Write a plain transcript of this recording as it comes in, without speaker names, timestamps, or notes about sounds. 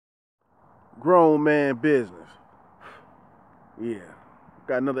Grown man business. Yeah.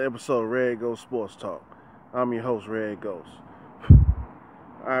 Got another episode of Red Ghost Sports Talk. I'm your host, Red Ghost.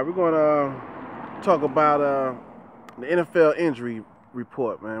 Alright, we're gonna talk about the NFL injury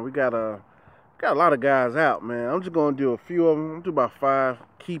report, man. We got a lot of guys out, man. I'm just gonna do a few of them. I'm gonna do about 5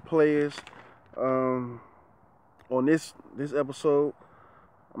 key players on this episode.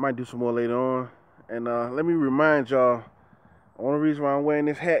 I might do some more later on. And let me remind y'all, the only reason why I'm wearing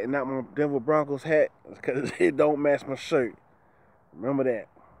this hat and not my Denver Broncos hat is because it don't match my shirt. Remember that.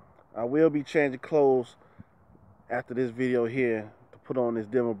 I will be changing clothes after this video here to put on this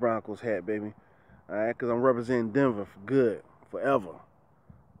Denver Broncos hat, baby. Alright, because I'm representing Denver for good, forever.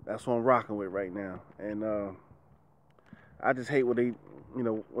 That's what I'm rocking with right now. And I just hate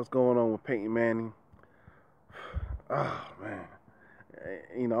what's going on with Peyton Manning. Oh, man.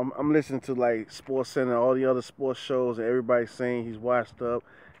 I'm listening to like Sports Center, all the other sports shows, and everybody's saying he's washed up,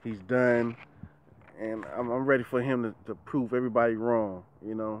 he's done, and I'm ready for him to prove everybody wrong.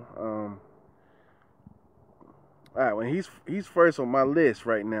 All right, well, he's first on my list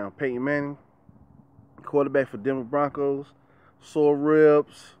right now. Peyton Manning, quarterback for Denver Broncos, sore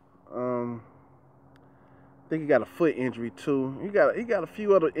ribs. I think he got a foot injury too. He got a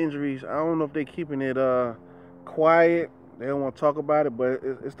few other injuries. I don't know if they're keeping it quiet. They don't want to talk about it, but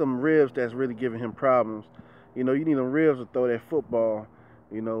it's them ribs that's really giving him problems. You need them ribs to throw that football,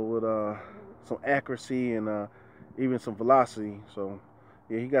 with some accuracy and even some velocity. So,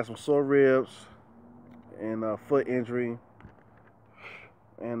 yeah, he got some sore ribs and foot injury.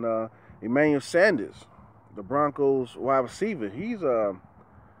 And Emmanuel Sanders, the Broncos wide receiver, he's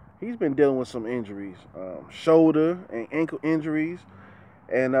been dealing with some injuries, shoulder and ankle injuries,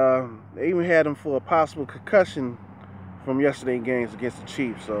 and they even had him for a possible concussion from yesterday's games against the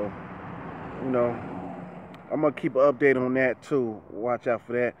Chiefs. So, I'm going to keep an update on that too. Watch out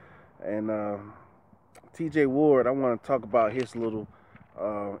for that. And TJ Ward, I want to talk about his little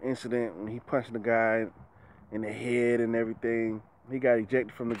incident when he punched the guy in the head and everything. He got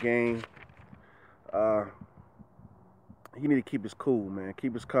ejected from the game. He need to keep his cool, man.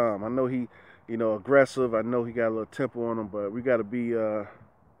 Keep his calm. I know he, aggressive. I know he got a little temper on him, but we got to be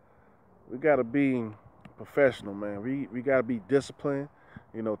professional, man. We gotta be disciplined.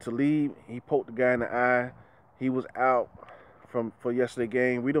 Talib, he poked the guy in the eye. He was out for yesterday's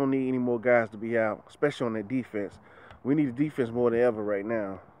game. We don't need any more guys to be out, especially on that defense. We need the defense more than ever right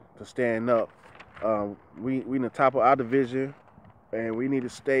now to stand up. We in the top of our division, and we need to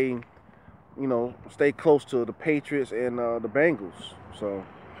stay close to the Patriots and the Bengals. So,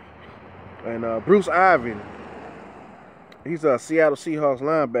 and Bruce Irvin, he's a Seattle Seahawks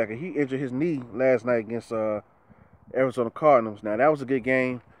linebacker. He injured his knee last night against Arizona Cardinals. Now, that was a good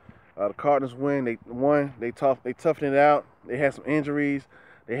game. The Cardinals win. They won. They toughened it out. They had some injuries.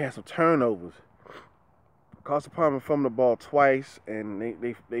 They had some turnovers. Cost Palmer fumbled the ball twice, and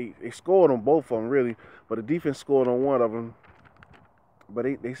they scored on both of them, really. But the defense scored on one of them. But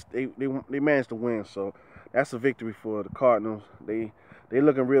they managed to win. So that's a victory for the Cardinals. They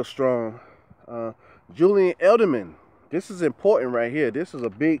looking real strong. Julian Edelman. This is important right here. This is a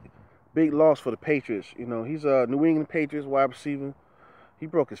big loss for the Patriots. He's a New England Patriots wide receiver. He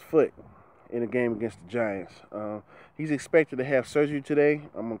broke his foot in a game against the Giants. He's expected to have surgery today.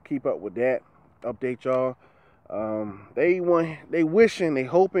 I'm going to keep up with that, update y'all. They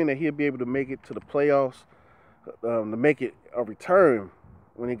hoping that he'll be able to make it to the playoffs, to make it a return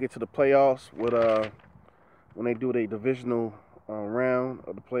when they get to the playoffs when they do their divisional round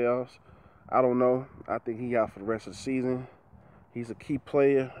of the playoffs. I don't know. I think he out for the rest of the season. He's a key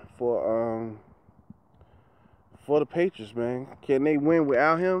player for the Patriots, man. Can they win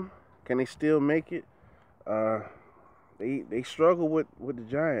without him? Can they still make it? They struggle with the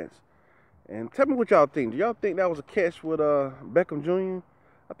Giants. And tell me what y'all think. Do y'all think that was a catch with Beckham Jr.?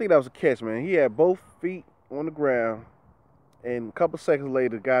 I think that was a catch, man. He had both feet on the ground, and a couple seconds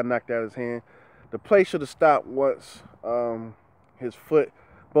later, the guy knocked out his hand. The play should have stopped once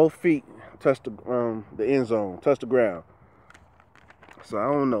both feet touched the end zone, touched the ground. So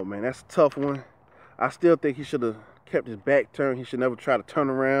I don't know, man. That's a tough one. I still think he should have kept his back turned. He should never try to turn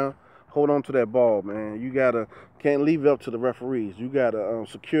around. Hold on to that ball, man. You can't leave it up to the referees. You gotta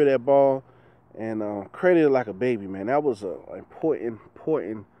secure that ball and credit it like a baby, man. That was an important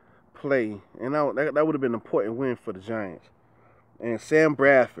play, and that would have been an important win for the Giants. And Sam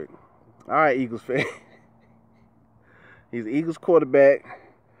Bradford, all right, Eagles fan. He's the Eagles quarterback.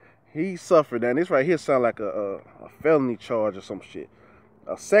 He suffered. Now, this right here sounds like a felony charge or some shit.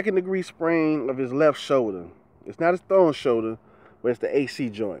 A second-degree sprain of his left shoulder. It's not his throwing shoulder, but it's the AC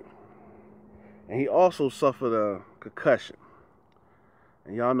joint. And he also suffered a concussion.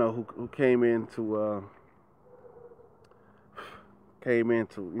 And y'all know who came in to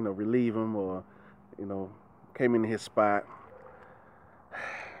relieve him, or you know came into his spot.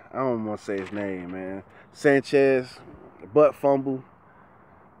 I don't want to say his name, man. Sanchez, butt fumble.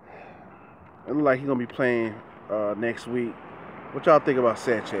 It look like he's gonna be playing next week. What y'all think about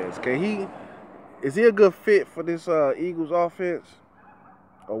Sanchez? Is he a good fit for this Eagles offense,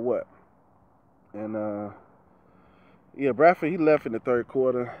 or what? And yeah, Bradford, he left in the third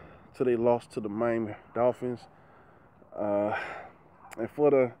quarter till they lost to the Miami Dolphins. And for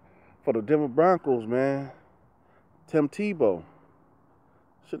the Denver Broncos, man, Tim Tebow.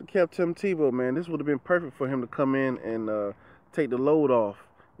 Should have kept Tim Tebow, man. This would have been perfect for him to come in and take the load off.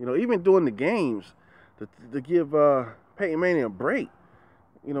 Even during the games, to give Peyton Manning a break.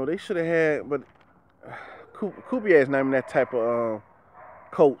 They should have had, but Kubiak is not even that type of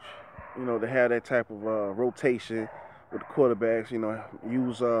coach. To have that type of rotation with the quarterbacks.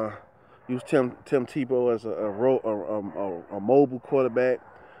 Use Tim Tebow as a mobile quarterback,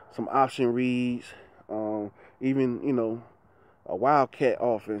 some option reads, even a wildcat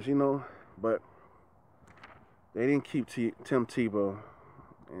offense, but they didn't keep Tim Tebow,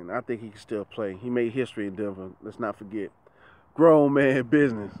 and I think he can still play. He made history in Denver. Let's not forget. Grown man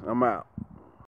business. I'm out.